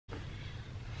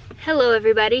Hello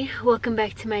everybody, welcome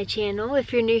back to my channel.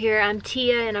 If you're new here, I'm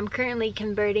Tia and I'm currently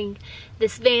converting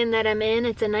this van that I'm in.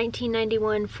 It's a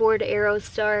 1991 Ford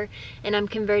Aerostar and I'm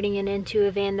converting it into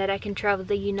a van that I can travel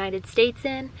the United States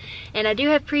in. And I do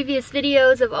have previous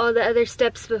videos of all the other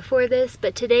steps before this,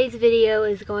 but today's video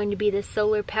is going to be the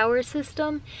solar power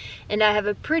system. And I have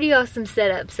a pretty awesome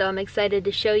setup, so I'm excited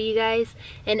to show you guys.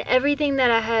 And everything that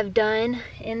I have done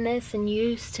in this and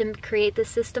used to create the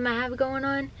system I have going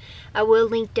on, I will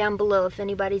link down below if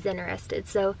anybody's interested.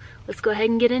 So let's go ahead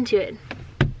and get into it.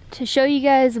 To show you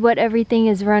guys what everything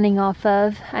is running off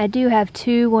of, I do have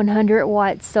two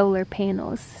 100-watt solar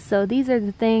panels. So these are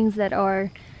the things that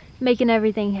are making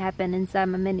everything happen inside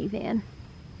my minivan.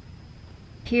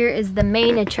 Here is the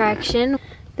main attraction.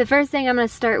 The first thing I'm going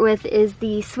to start with is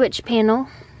the switch panel.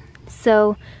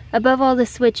 So above all the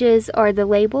switches are the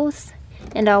labels,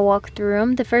 and I'll walk through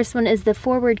them. The first one is the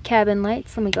forward cabin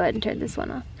lights. Let me go ahead and turn this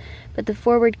one off. But the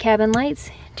forward cabin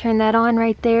lights, turn that on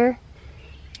right there,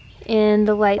 and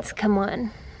the lights come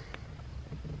on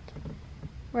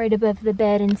right above the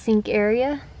bed and sink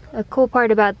area. A cool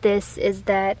part about this is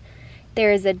that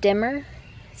there is a dimmer,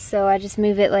 so I just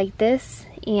move it like this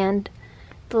and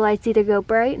the lights either go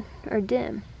bright or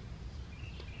dim.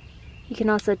 You can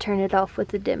also turn it off with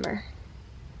the dimmer.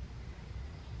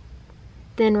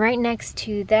 Then right next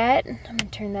to that, I'm going to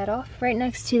turn that off, right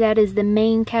next to that is the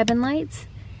main cabin lights,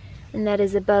 and that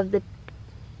is above the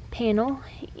panel,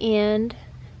 and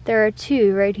there are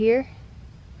two right here.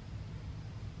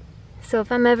 So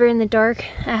if I'm ever in the dark,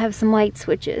 I have some light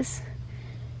switches,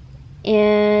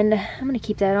 and I'm going to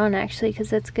keep that on actually because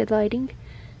that's good lighting.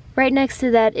 Right next to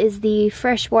that is the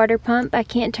fresh water pump. I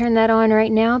can't turn that on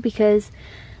right now because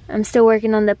I'm still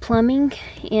working on the plumbing,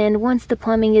 and once the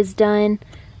plumbing is done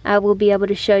I will be able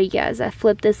to show you guys. I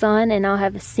flip this on and I'll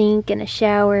have a sink and a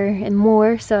shower and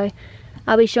more, so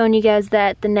I'll be showing you guys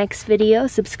that the next video.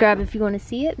 Subscribe if you want to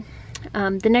see it.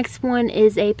 The next one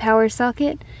is a power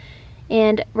socket,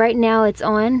 and right now it's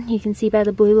on. You can see by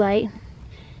the blue light,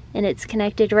 and it's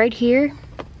connected right here,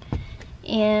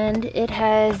 and it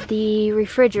has the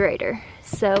refrigerator.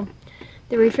 So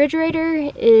the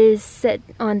refrigerator is set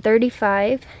on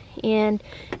 35, and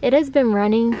it has been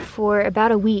running for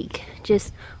about a week,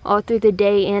 just all through the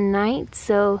day and night,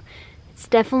 so it's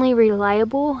definitely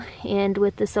reliable, and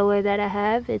with the solar that I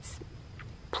have, it's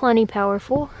plenty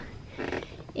powerful,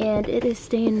 and it is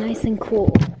staying nice and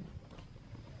cool.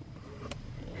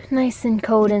 Nice and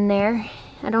cold in there.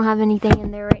 I don't have anything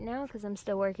in there right now because I'm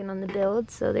still working on the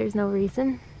build, so there's no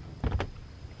reason.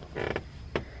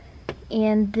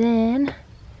 And then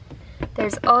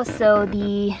there's also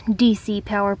the DC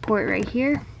power port right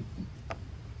here.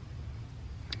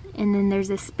 And then there's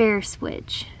a spare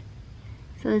switch.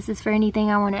 So this is for anything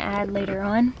I want to add later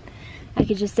on. I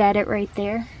could just add it right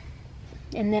there.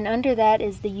 And then under that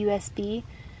is the USB.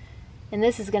 And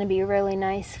this is going to be really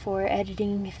nice for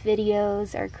editing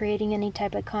videos or creating any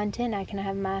type of content. I can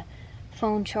have my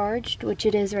phone charged, which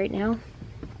it is right now.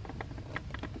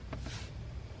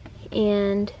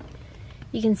 And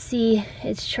you can see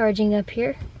it's charging up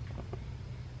here.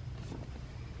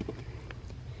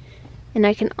 And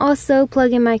I can also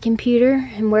plug in my computer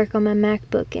and work on my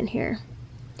MacBook in here.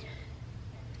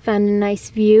 Find a nice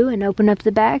view and open up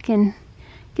the back and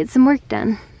get some work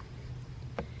done.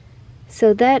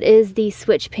 So that is the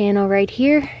switch panel right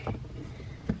here.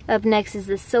 Up next is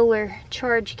the solar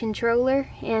charge controller,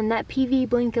 and that PV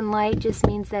blinking light just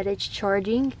means that it's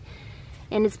charging.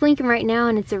 And it's blinking right now,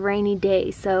 and it's a rainy day,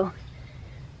 so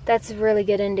that's a really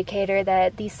good indicator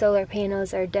that these solar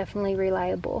panels are definitely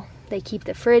reliable. They keep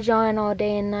the fridge on all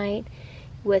day and night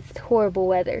with horrible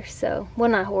weather. So, well,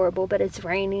 not horrible, but it's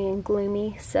rainy and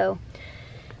gloomy. So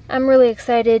I'm really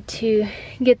excited to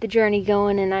get the journey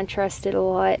going, and I trust it a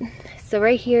lot. So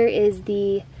right here is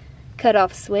the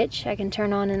cutoff switch. I can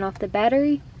turn on and off the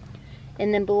battery.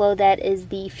 And then below that is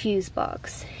the fuse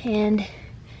box. And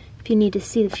if you need to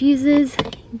see the fuses,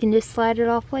 you can just slide it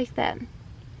off like that.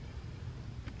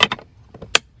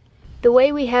 The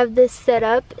way we have this set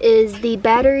up is the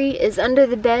battery is under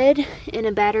the bed in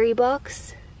a battery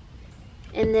box,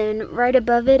 and then right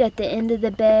above it at the end of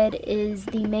the bed is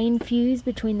the main fuse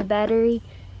between the battery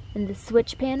and the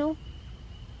switch panel.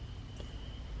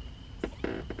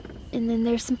 And then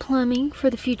there's some plumbing for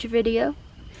the future video.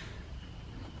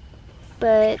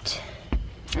 But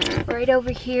right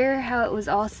over here, how it was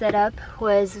all set up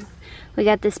was we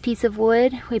got this piece of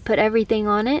wood, we put everything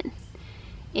on it,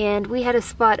 and we had a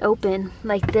spot open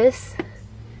like this,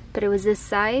 but it was this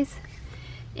size,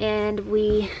 and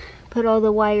we put all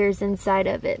the wires inside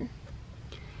of it,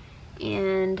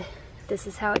 and this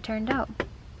is how it turned out.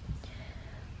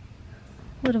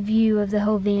 little view of the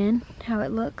whole van, how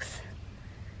it looks.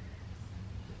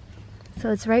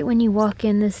 So it's right when you walk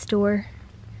in this door,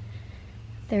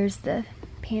 there's the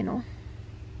panel.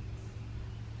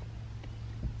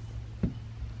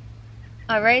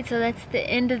 Alright, so that's the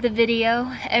end of the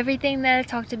video. Everything that I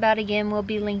talked about again will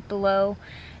be linked below.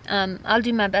 I'll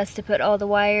do my best to put all the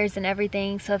wires and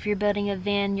everything, so if you're building a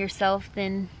van yourself,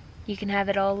 then you can have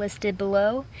it all listed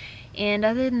below. And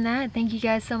other than that, thank you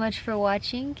guys so much for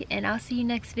watching, and I'll see you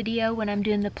next video when I'm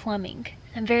doing the plumbing.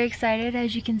 I'm very excited,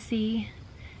 as you can see.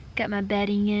 Got my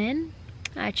bedding in.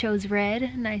 I chose red,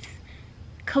 a nice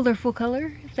colorful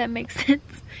color, if that makes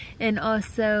sense. And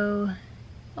also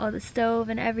all the stove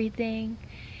and everything.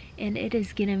 And it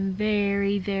is getting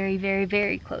very, very, very,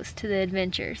 very close to the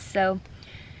adventure. So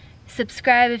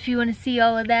subscribe if you want to see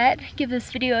all of that. Give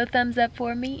this video a thumbs up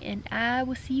for me, and I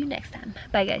will see you next time.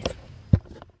 Bye guys.